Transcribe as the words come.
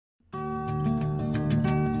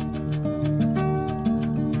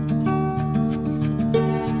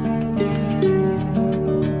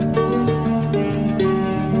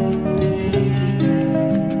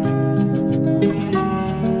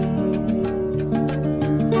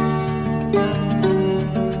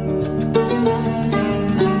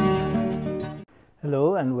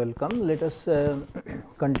welcome. Let us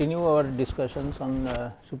continue our discussions on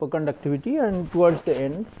superconductivity, and towards the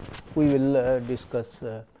end we will discuss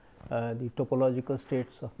the topological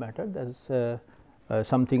states of matter. That is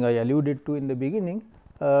something I alluded to in the beginning.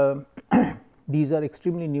 These are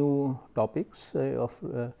extremely new topics of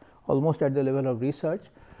almost at the level of research,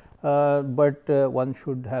 but one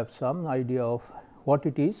should have some idea of what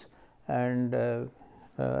it is, and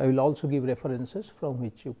I will also give references from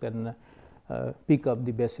which you can pick up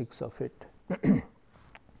the basics of it.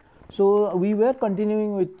 So, we were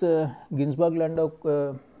continuing with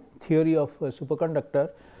Ginzburg-Landau theory of superconductor.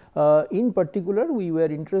 In particular, we were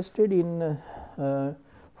interested in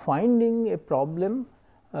finding a problem,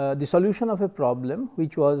 the solution of a problem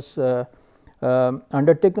which was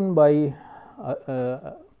undertaken by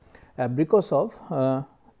Abrikosov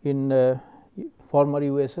in former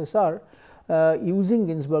USSR using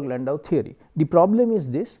Ginzburg-Landau theory. The problem is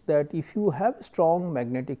this, that if you have a strong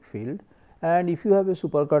magnetic field and if you have a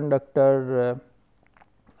superconductor,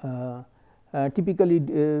 typically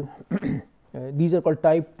these are called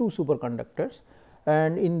type 2 superconductors,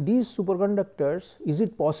 and in these superconductors is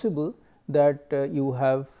it possible that you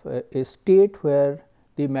have a state where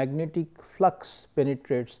the magnetic flux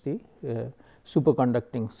penetrates the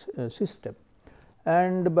superconducting system,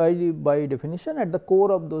 and by definition at the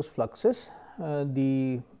core of those fluxes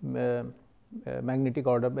the magnetic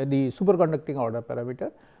order, the superconducting order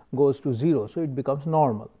parameter goes to 0. So, it becomes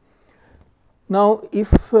normal. Now,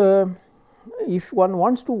 if one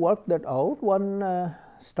wants to work that out, one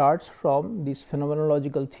starts from this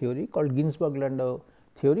phenomenological theory called Ginzburg-Landau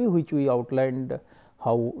theory, which we outlined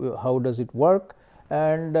how does it work,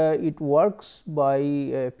 and it works by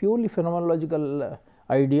a purely phenomenological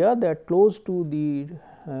idea that close to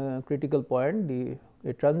the critical point,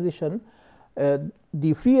 the transition,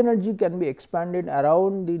 the free energy can be expanded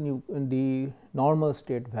around the normal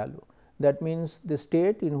state value. That means, the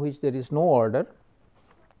state in which there is no order,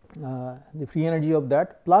 the free energy of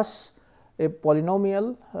that plus a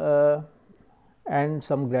polynomial and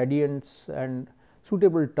some gradients and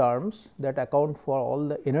suitable terms that account for all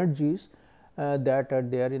the energies that are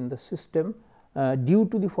there in the system due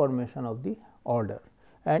to the formation of the order.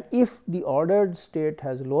 And if the ordered state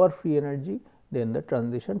has lower free energy, then the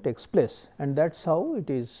transition takes place, and that is how it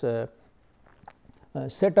is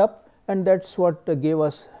set up, and that is what gave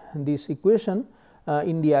us this equation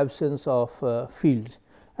in the absence of fields,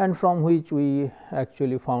 and from which we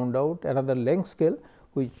actually found out another length scale,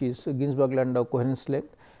 which is Ginzburg-Landau coherence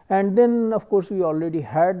length. And then of course, we already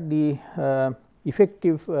had the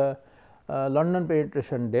effective London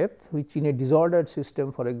penetration depth, which in a disordered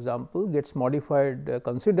system, for example, gets modified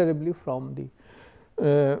considerably from the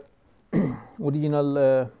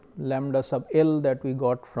original lambda sub L that we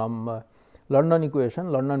got from London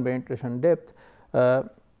equation, London penetration depth.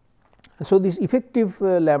 So, this effective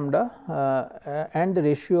lambda and the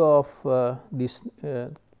ratio of this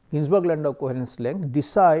Ginzburg-Landau coherence length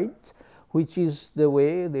decides which is the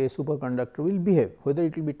way the superconductor will behave, whether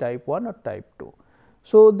it will be type 1 or type 2.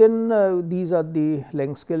 So, then these are the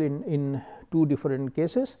length scale in two different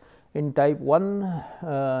cases. In type 1,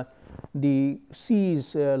 the C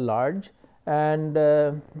is large, and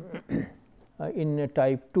in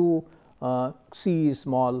type 2 C is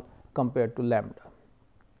small compared to lambda.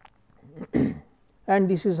 And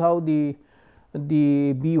this is how the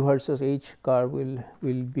B versus H curve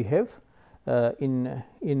will behave in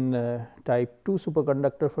type 2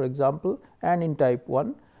 superconductor, for example, and in type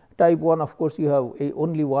 1. Type 1, of course, you have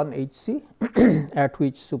only one Hc at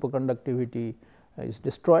which superconductivity is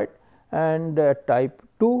destroyed, and type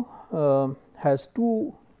 2 has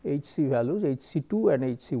two Hc values, Hc2 and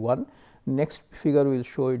Hc1. Next figure will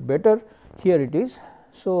show it better. Here it is.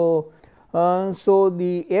 So,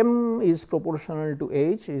 the M is proportional to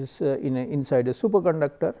H is inside a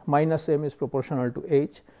superconductor, minus M is proportional to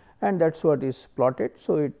H, and that is what is plotted.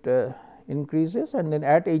 So, it increases, and then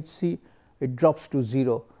at Hc it drops to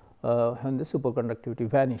 0 when the superconductivity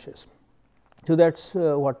vanishes. So, that is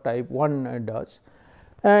what type 1 does,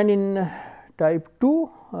 and in type 2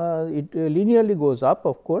 it linearly goes up,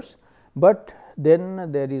 of course, but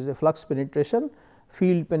then there is a flux penetration,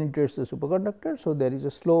 field penetrates the superconductor. So, there is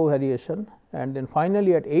a slow variation, and then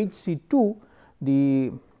finally at Hc2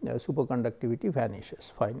 the superconductivity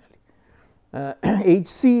vanishes finally.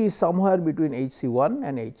 Hc is somewhere between Hc1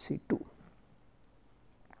 and Hc2.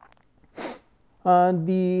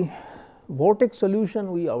 The vortex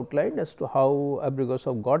solution we outlined as to how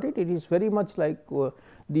Abrikosov got it. It is very much like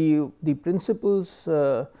the principles,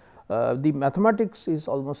 the mathematics is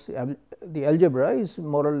almost the algebra is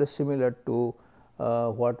more or less similar to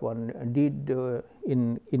what one did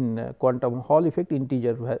in quantum Hall effect,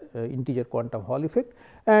 integer quantum Hall effect,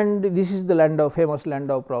 and this is the famous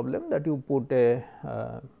Landau problem, that you put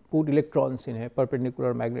electrons in a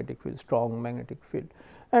perpendicular magnetic field, strong magnetic field,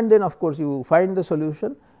 and then of course you find the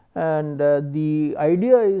solution, and the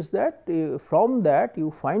idea is that from that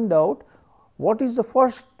you find out what is the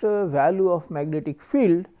first value of magnetic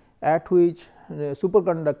field at which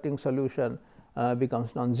superconducting solution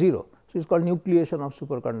becomes non-zero. So, it is called nucleation of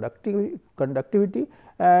superconductivity,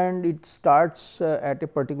 and it starts at a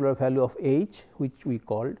particular value of h, which we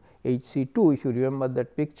called Hc2. If you remember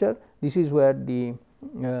that picture, this is where the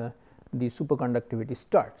superconductivity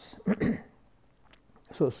starts.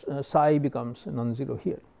 So, psi becomes non-zero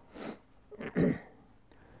here.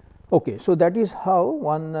 Okay, so that is how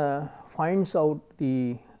one finds out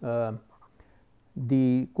the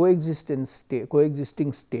coexisting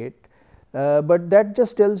state. But that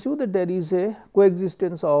just tells you that there is a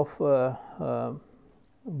coexistence of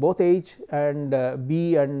both H and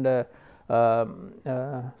B and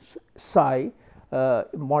psi,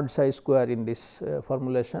 mod psi square in this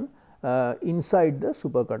formulation inside the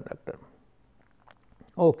superconductor.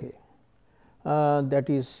 Okay, that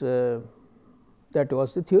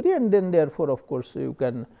was the theory, and then therefore, of course, you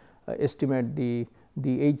can estimate the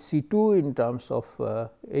Hc2 in terms of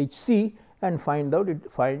Hc, and find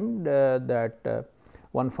that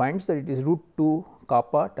one finds that it is root 2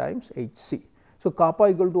 kappa times Hc. So, kappa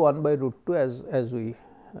equal to 1 by root 2, as we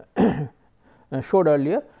showed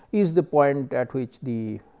earlier, is the point at which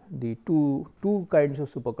the two kinds of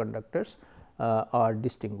superconductors are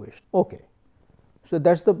distinguished. Okay. So,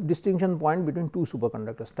 that is the distinction point between two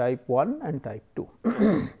superconductors, type 1 and type 2.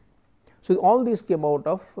 So, all these came out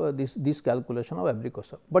of this calculation of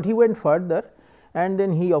Abrikosov, but he went further, and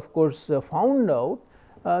then he of course found out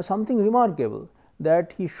something remarkable,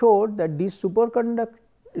 that he showed that the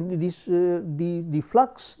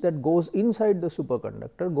flux that goes inside the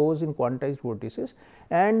superconductor goes in quantized vortices,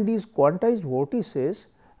 and these quantized vortices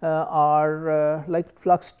are like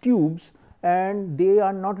flux tubes, and they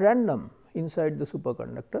are not random inside the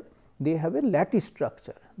superconductor. They have a lattice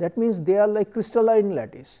structure. That means they are like crystalline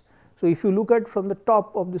lattice. So, if you look at from the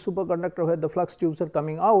top of the superconductor where the flux tubes are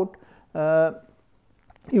coming out,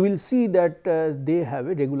 you will see that they have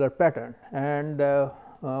a regular pattern, and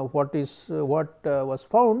what was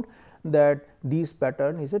found, that this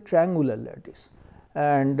pattern is a triangular lattice,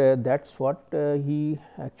 and that is what he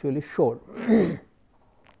actually showed.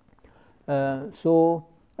 So,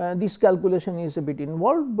 this calculation is a bit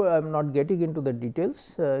involved, but I am not getting into the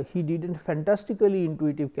details. He did a fantastically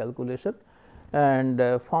intuitive calculation, and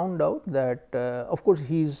found out that of course,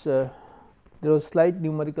 there was slight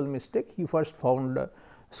numerical mistake. He first found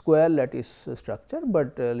square lattice structure,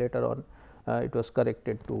 but later on it was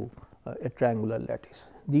corrected to a triangular lattice.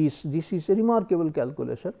 This is a remarkable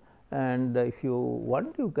calculation, and if you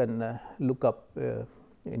want, you can look up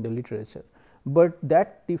in the literature. But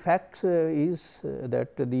that the fact is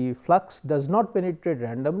that the flux does not penetrate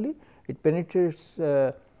randomly, it penetrates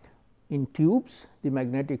in tubes, the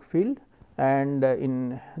magnetic field, and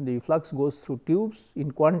in the flux goes through tubes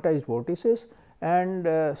in quantized vortices, and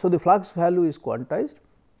so the flux value is quantized,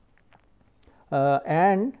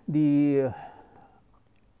 and the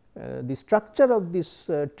structure of these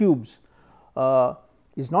tubes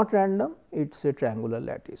is not random, it is a triangular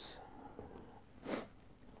lattice.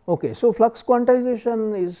 Okay, so, flux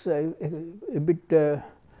quantization is a bit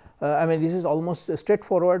I mean, this is almost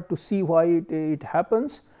straightforward to see why it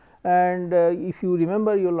happens, and if you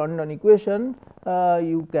remember your London equation,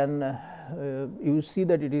 you can you see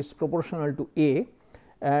that it is proportional to A,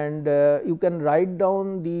 and you can write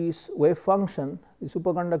down this wave function, the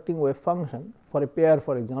superconducting wave function for a pair,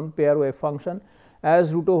 for example, pair wave function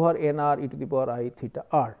as root over n r e to the power I theta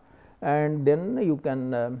r, and then you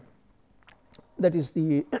can that is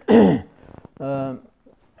the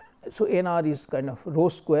so n r is kind of rho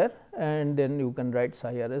square, and then you can write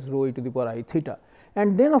psi r as rho e to the power I theta,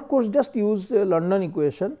 and then of course, just use the London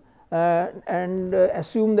equation and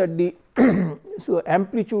assume that the so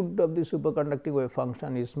amplitude of the superconducting wave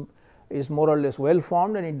function is more or less well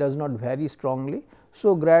formed, and it does not vary strongly.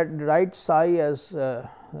 So, write psi as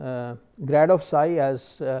grad of psi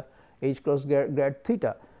as h cross grad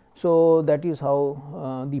theta. So, that is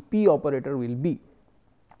how the p operator will be.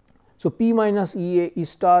 So, p minus E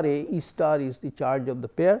star is the charge of the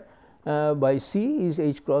pair by c is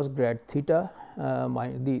h cross grad theta.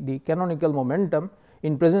 The canonical momentum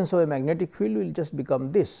in presence of a magnetic field will just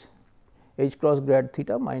become this h cross grad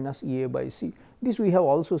theta minus E a by c. This we have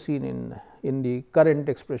also seen in the current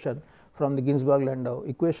expression from the Ginzburg-Landau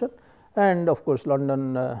equation, and of course,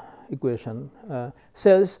 London equation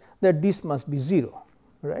says that this must be 0,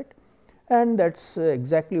 right, and that is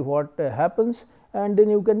exactly what happens, and then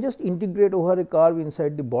you can just integrate over a curve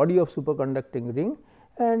inside the body of superconducting ring,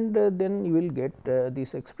 and then you will get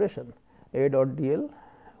this expression A dot dl,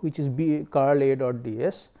 which is B curl A dot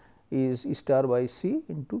ds is E star by C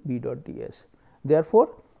into B dot ds. Therefore,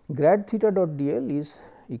 grad theta dot dl is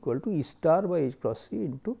equal to E star by H cross C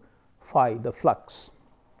into phi, the flux.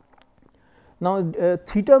 Now,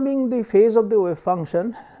 theta being the phase of the wave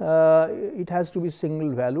function, it has to be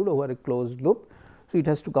single valued over a closed loop. So, it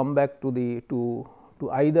has to come back to the to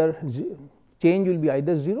either change will be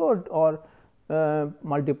either 0 or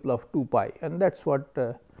multiple of 2 pi, and that is what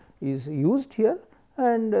is used here,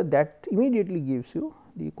 and that immediately gives you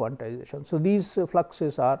the quantization. So, these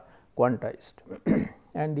fluxes are quantized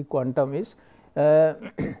and the quantum is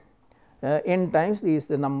n times is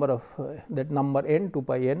the number of that number n 2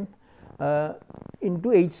 pi n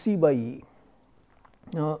into H c by E.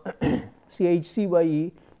 Now, see H c by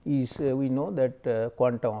E is we know that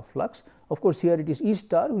quantum of flux. Of course, here it is E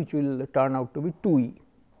star, which will turn out to be 2 E,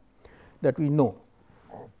 that we know.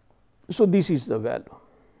 So, this is the value.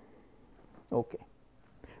 Okay.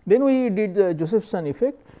 Then we did the Josephson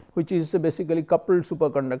effect, which is basically coupled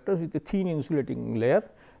superconductors with a thin insulating layer,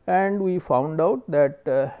 and we found out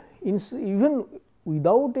that even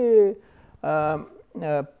without a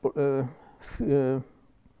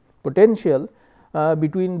potential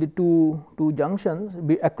between the two junctions,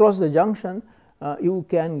 across the junction you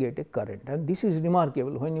can get a current, and this is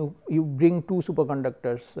remarkable when you bring two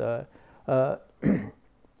superconductors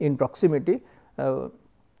in proximity,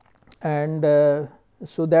 and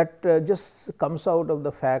so that just comes out of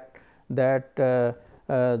the fact that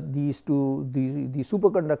these two the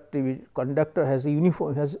superconductive conductor has a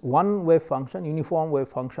uniform one wave function, uniform wave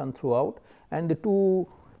function throughout, and the two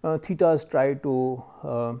thetas try to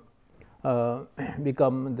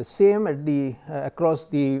become the same at the across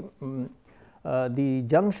the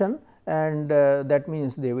junction, and that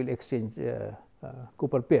means they will exchange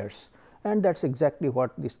Cooper pairs, and that is exactly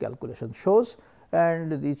what this calculation shows.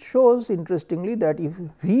 And it shows interestingly that if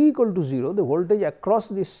V equal to 0, the voltage across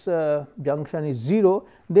this junction is 0,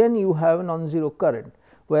 then you have a non-zero current,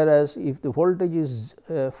 whereas if the voltage is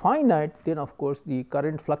finite, then of course the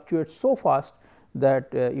current fluctuates so fast that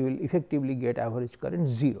you will effectively get average current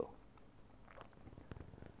 0.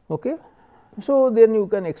 Okay. So, then you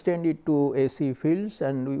can extend it to AC fields,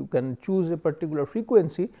 and you can choose a particular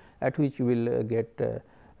frequency at which you will get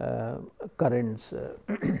currents.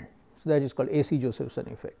 So, that is called AC Josephson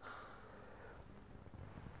effect.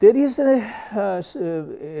 There is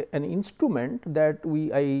an instrument that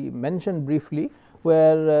I mentioned briefly,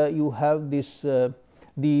 where you have this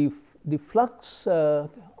the flux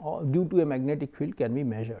due to a magnetic field can be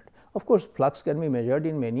measured. Of course, flux can be measured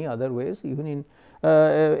in many other ways. Even in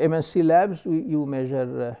MSc labs, you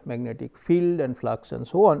measure magnetic field and flux and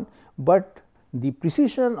so on, but the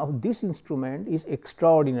precision of this instrument is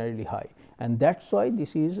extraordinarily high, and that is why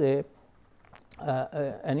this is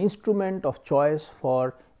an instrument of choice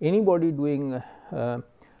for anybody doing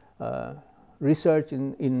research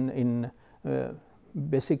in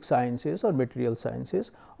basic sciences or material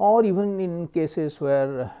sciences, or even in cases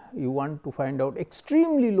where you want to find out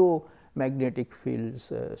extremely low magnetic fields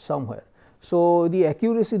somewhere. So, the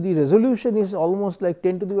accuracy, the resolution is almost like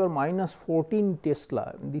 10 to the power minus 14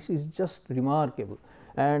 Tesla. This is just remarkable.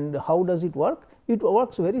 And how does it work? It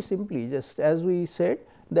works very simply, just as we said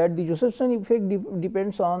that the Josephson effect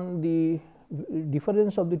depends on the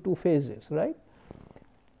difference of the two phases, right.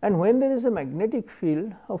 And when there is a magnetic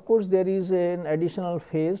field, of course, there is an additional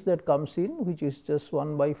phase that comes in, which is just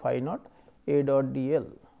 1 by phi naught A dot dl,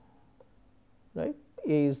 right.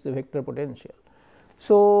 A is the vector potential.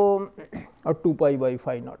 So, or 2 pi by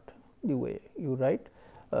phi naught, the way you write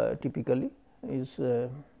typically is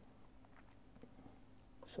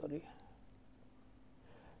sorry.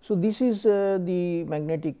 So, this is the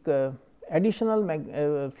magnetic additional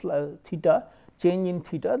theta, change in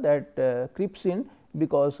theta that creeps in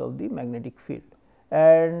because of the magnetic field,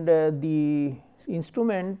 and the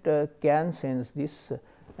instrument can sense this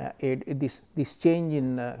this change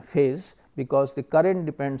in phase, because the current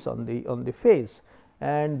depends on the phase,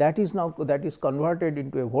 and that is now converted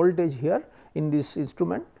into a voltage here in this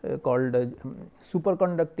instrument called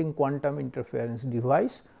superconducting quantum interference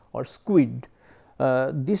device, or SQUID.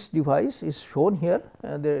 This device is shown here.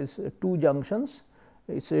 There is two junctions.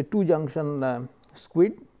 It is a two junction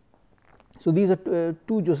SQUID. So, these are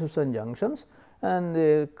two Josephson junctions, and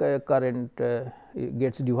the current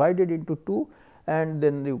gets divided into two, and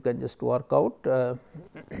then you can just work out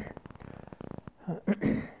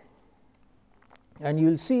and you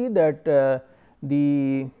will see that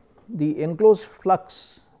the enclosed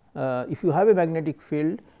flux, if you have a magnetic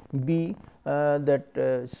field B that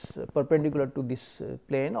is perpendicular to this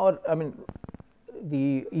plane, or I mean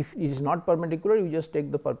if it is not perpendicular, you just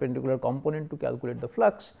take the perpendicular component to calculate the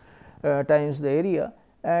flux times the area,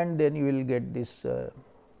 and then you will get this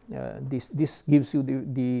this gives you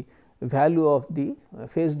the value of the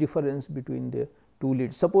phase difference between the two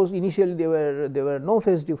leads. Suppose initially there were no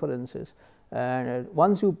phase differences, and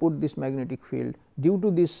once you put this magnetic field, due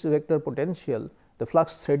to this vector potential, the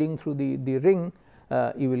flux threading through the ring,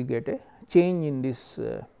 you will get a change in this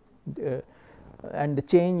and the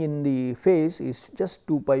change in the phase is just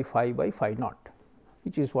 2 pi phi by phi naught,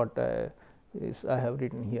 which is what I have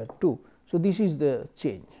written here too. So, this is the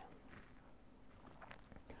change.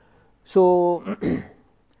 So,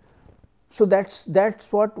 so that's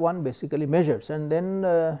what one basically measures, and then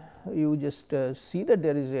you just see that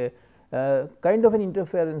there is a kind of an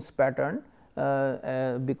interference pattern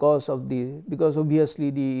because obviously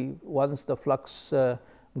the once the flux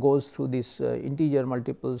goes through this integer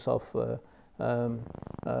multiples of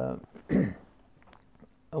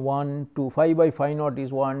 1 to phi by phi naught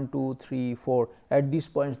is 1, 2, 3, 4. At these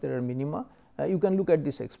points there are minima. You can look at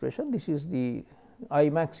this expression. This is the I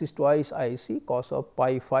max is twice I c cos of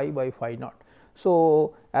pi phi by phi naught.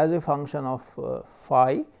 So, as a function of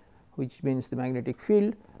phi, which means the magnetic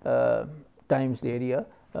field times the area,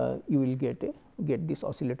 you will get this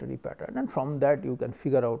oscillatory pattern, and from that you can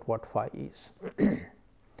figure out what phi is.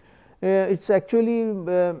 It is actually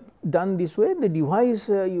done this way. The device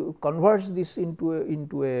you converts this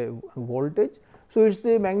into a voltage. So, it is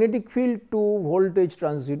the magnetic field to voltage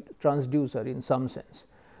transducer in some sense.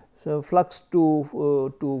 So, flux to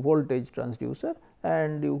voltage transducer,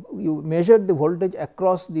 and you measure the voltage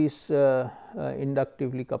across this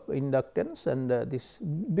inductance and this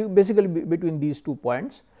basically between these 2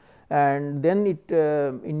 points, and then it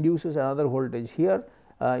induces another voltage here.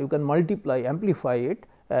 You can amplify it,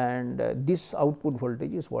 and this output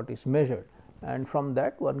voltage is what is measured, and from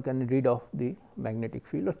that one can read off the magnetic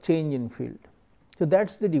field or change in field. So,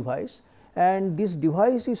 that is the device, and this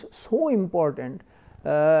device is so important,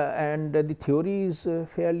 and the theory is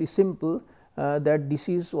fairly simple, that this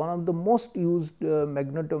is one of the most used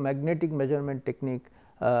magnetic measurement technique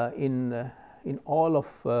in all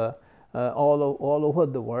over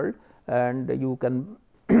the world, and you can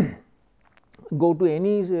go to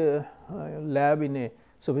any lab in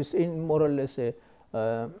more or less a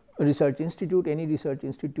research institute, any research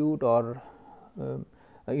institute, or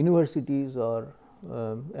universities, or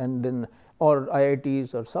and then or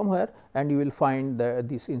IITs or somewhere, and you will find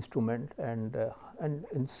this instrument and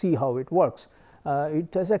see how it works.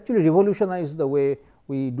 It has actually revolutionized the way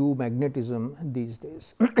we do magnetism these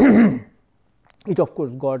days. It of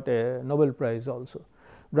course got a Nobel Prize also.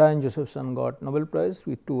 Brian Josephson got Nobel Prize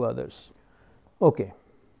with 2 others. Okay.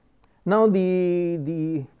 Now,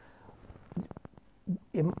 the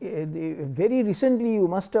very recently you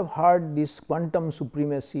must have heard this quantum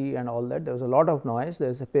supremacy and all that. There was a lot of noise. There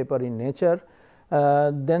is a paper in Nature.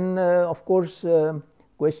 Then of course,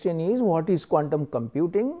 question is what is quantum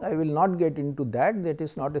computing? I will not get into that. That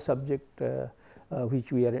is not a subject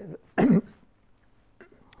which we are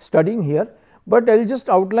studying here, but I will just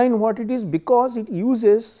outline what it is, because it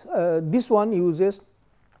uses this one uses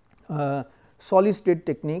solid state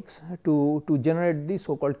techniques to generate the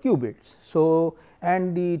so called qubits. So,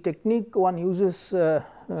 and the technique one uses I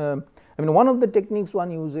mean one of the techniques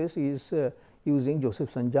one uses is using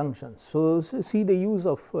Josephson junctions. So, see the use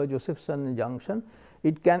of Josephson junction.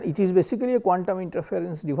 It is basically a quantum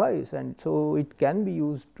interference device, and so it can be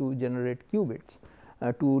used to generate qubits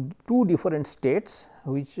to 2 different states,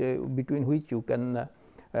 which between which you can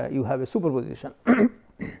you have a superposition.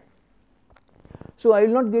 So, I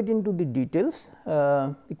will not get into the details.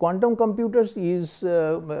 The quantum computers is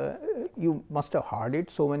you must have heard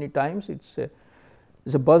it so many times. It's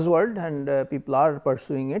a buzzword, and people are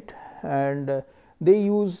pursuing it, and they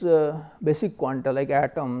use basic quanta like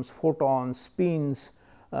atoms, photons, spins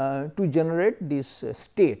to generate these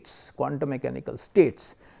states, quantum mechanical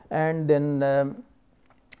states, and then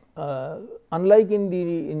unlike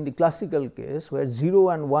in the classical case where 0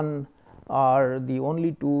 and 1 are the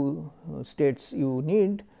only 2 states you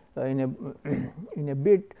need in a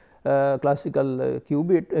bit, classical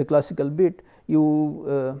qubit, classical bit,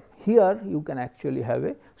 you here you can actually have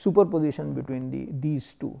a superposition between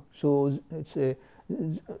these 2. So, it is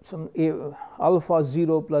some alpha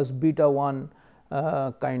 0 plus beta 1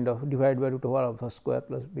 kind of divided by root over alpha square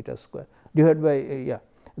plus beta square divided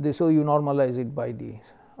by so you normalize it by the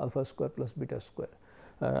alpha square plus beta square.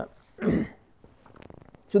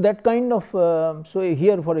 So that kind of so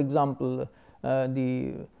here for example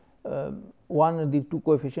the the two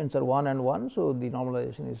coefficients are 1 and 1, so the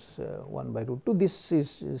normalization is 1 by root 2. This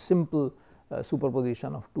is simple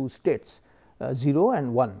superposition of two states 0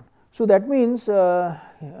 and 1. So that means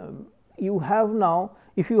you have now,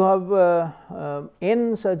 if you have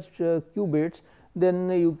n such qubits, then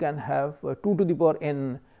you can have 2 to the power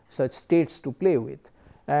n such states to play with,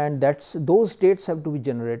 and those states have to be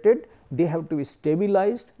generated, they have to be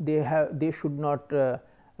stabilized, they should not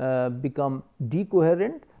become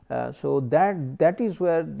decoherent. So that is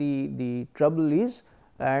where the trouble is,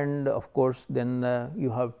 and of course then you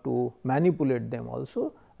have to manipulate them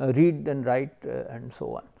also, read and write and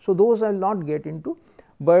so on. So those I will not get into,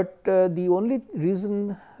 but the only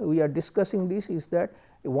reason we are discussing this is that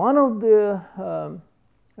one of the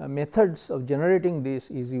methods of generating this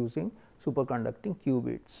is using superconducting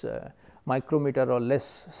qubits, micrometer or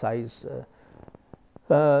less size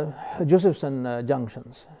Josephson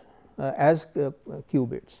junctions as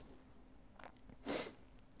qubits.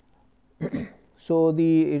 So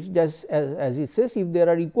it's just as it says, if there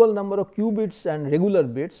are equal number of qubits and regular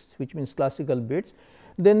bits, which means classical bits,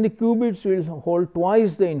 then the qubits will hold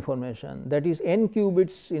twice the information, that is n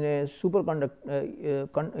qubits in a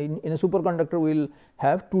superconductor will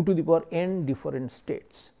have 2 to the power n different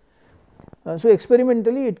states. So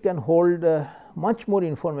experimentally it can hold much more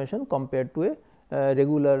information compared to a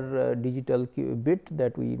regular digital bit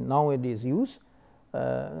that we nowadays use,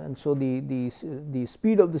 and so the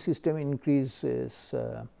speed of the system increases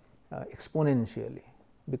exponentially,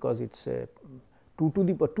 because it's 2 to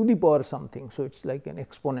the power something, so it's like an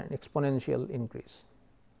exponential increase.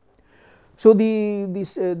 So the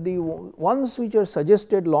ones which are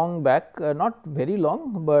suggested long back, not very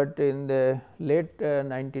long, but in the late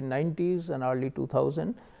 1990s and early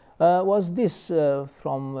 2000 was this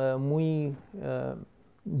from Mui,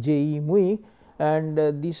 J.E. Mui, and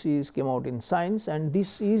this came out in Science, and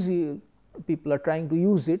this is people are trying to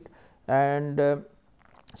use it, and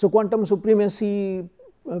so quantum supremacy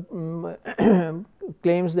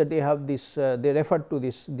claims that they have this, they refer to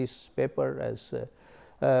this paper as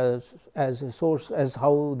a source, as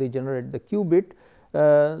how they generate the qubit.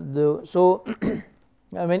 So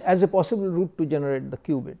I mean as a possible route to generate the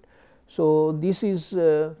qubit. So this is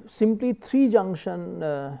simply 3 junction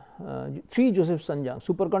 3 Josephson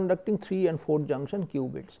junction, superconducting 3 and 4 junction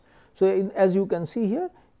qubits. So as you can see here,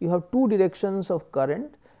 you have 2 directions of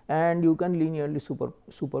current and you can linearly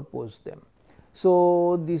superpose them.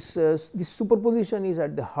 So this superposition is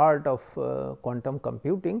at the heart of quantum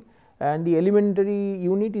computing, and the elementary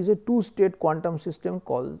unit is a 2-state quantum system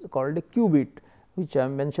called a qubit, which I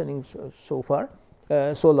am mentioning so far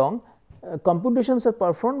so long. Computations are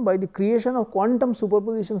performed by the creation of quantum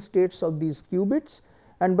superposition states of these qubits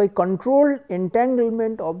and by controlled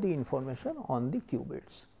entanglement of the information on the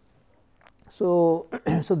qubits. So,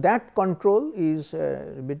 so that control is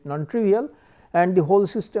a bit non-trivial, and the whole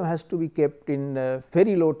system has to be kept in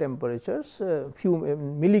very low temperatures, few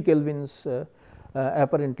millikelvins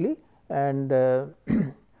apparently, and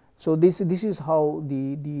so this is how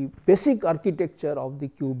the basic architecture of the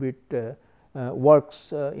qubit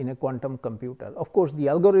works in a quantum computer. Of course, the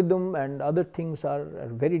algorithm and other things are a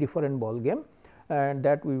very different ball game, and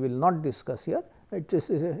that we will not discuss here.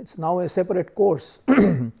 It's now a separate course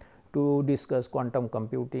to discuss quantum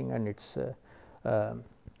computing and its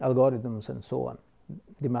algorithms and so on,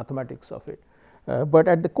 the mathematics of it. But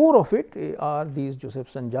at the core of it are these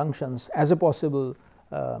Josephson junctions as a possible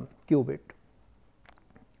qubit.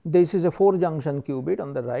 This is a 4-junction qubit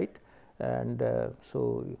on the right, and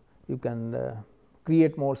so you can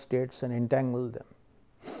create more states and entangle them.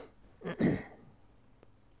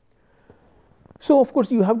 So of course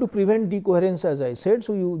you have to prevent decoherence, as I said.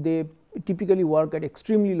 So they typically work at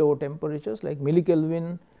extremely low temperatures like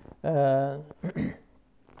millikelvin.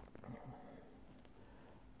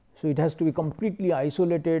 So it has to be completely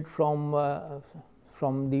isolated from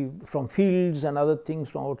fields and other things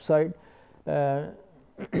from outside.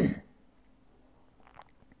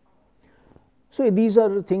 So these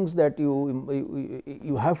are things that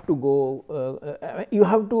you have to go, you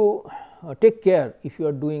have to take care if you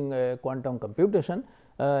are doing quantum computation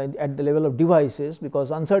at the level of devices,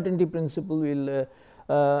 because uncertainty principle will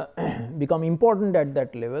become important at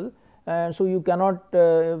that level, and so you cannot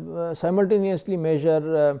simultaneously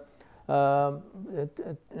measure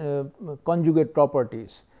conjugate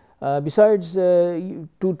properties. Besides,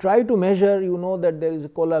 to try to measure, you know that there is a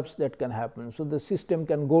collapse that can happen. So the system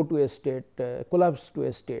can go to a state, collapse to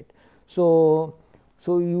a state. So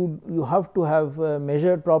you have to have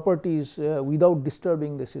measured properties without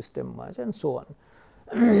disturbing the system much, and so on.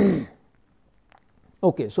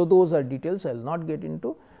 Okay, so those are details I will not get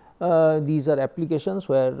into. These are applications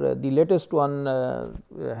where the latest one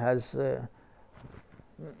has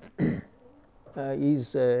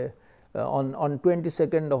is on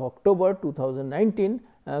 22nd of October 2019.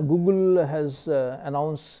 Google has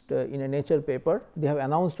announced in a Nature paper. They have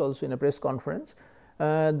announced also in a press conference.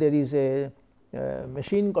 There is a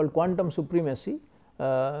machine called quantum supremacy,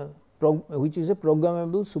 which is a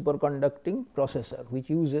programmable superconducting processor, which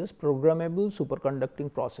uses programmable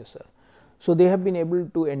superconducting processor. So they have been able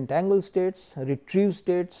to entangle states, retrieve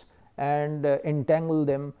states, and entangle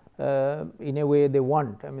them in a way they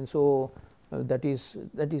want. I mean, so that is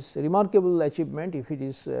a remarkable achievement if it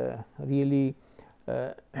is really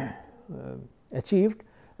achieved.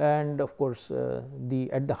 And of course,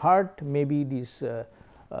 at the heart may be these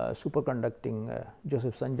superconducting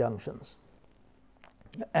Josephson junctions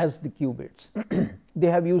as the qubits. They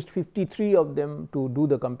have used 53 of them to do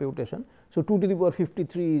the computation. So 2 to the power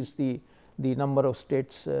 53 is the number of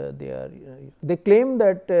states they claim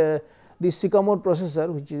that the Sycamore processor,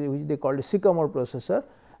 which they called a Sycamore processor,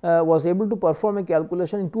 was able to perform a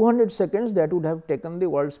calculation in 200 seconds that would have taken the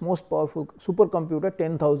world's most powerful supercomputer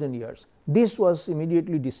 10,000 years. This was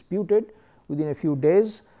immediately disputed within a few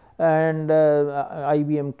days, and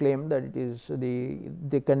IBM claimed that it is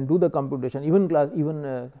they can do the computation even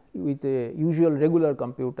with a usual regular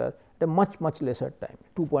computer at a much lesser time,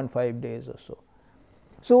 2.5 days or so.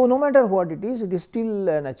 So no matter what it is still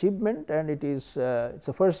an achievement, and it's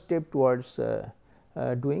a first step towards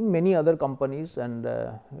doing. Many other companies and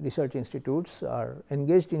research institutes are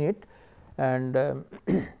engaged in it, and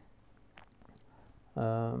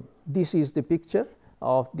this is the picture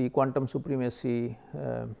of the quantum supremacy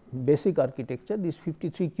basic architecture. These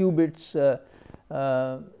 53 qubits,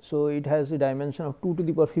 so it has a dimension of 2 to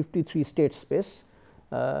the power 53 state space.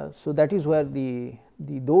 So that is where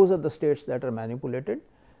those are the states that are manipulated.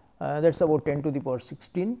 That's about 10 to the power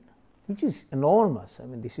 16, which is enormous. I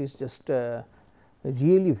mean, this is just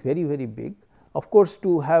really very big. Of course,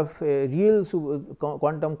 to have a real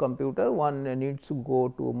quantum computer, one needs to go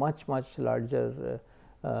to much larger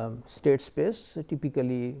state space.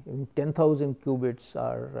 Typically 10,000 qubits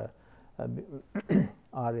are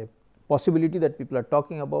a possibility that people are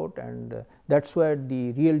talking about, and that's where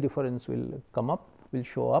the real difference will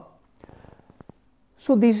show up.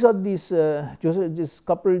 So these are these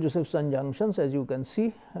coupled Josephson junctions, as you can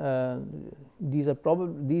see. These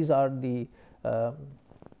are the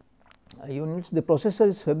units. The processor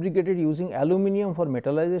is fabricated using aluminum for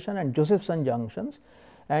metallization and Josephson junctions,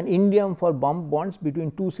 and indium for bump bonds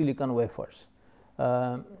between two silicon wafers.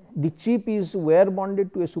 The chip is wire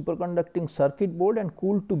bonded to a superconducting circuit board and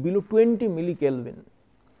cooled to below 20 millikelvin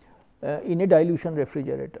in a dilution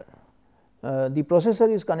refrigerator. The processor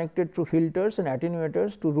is connected through filters and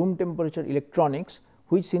attenuators to room temperature electronics,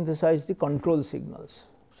 which synthesize the control signals.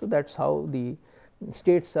 So that's how the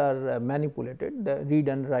states are manipulated, the read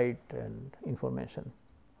and write and information.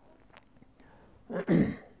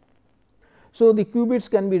 So the qubits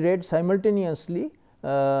can be read simultaneously.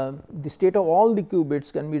 The state of all the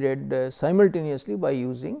qubits can be read simultaneously by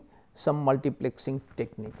using some multiplexing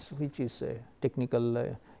techniques, which is a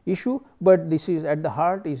technical issue, but this is at the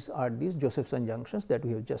heart are these Josephson junctions that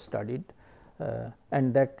we have just studied,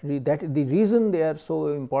 and that the reason they are so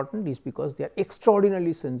important is because they are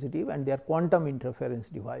extraordinarily sensitive and they are quantum interference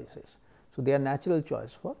devices. So they are natural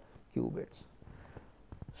choice for qubits.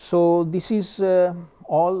 So this is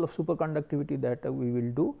all of superconductivity that we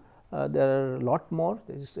will do. There are a lot more.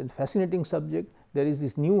 This is a fascinating subject. There is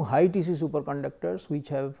this new high TC superconductors which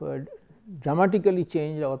have dramatically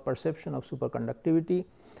changed our perception of superconductivity,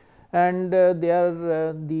 and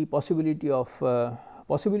the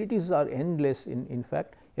possibilities are endless. In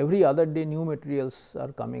fact, every other day new materials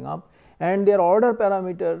are coming up, and their order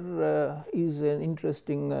parameter is an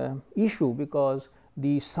interesting issue, because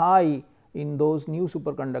the psi in those new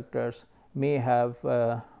superconductors may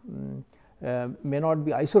not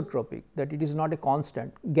be isotropic, that it is not a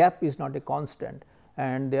constant, gap is not a constant,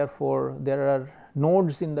 and therefore there are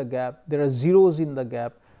nodes in the gap, there are zeros in the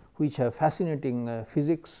gap, which have fascinating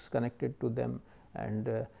physics connected to them, and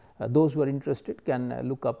those who are interested can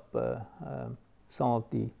look up some of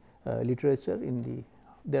the literature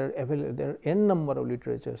there are n number of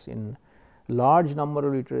literatures, in large number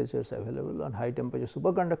of literatures available on high temperature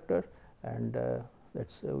superconductor, and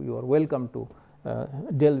that's you are welcome to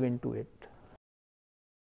delve into it.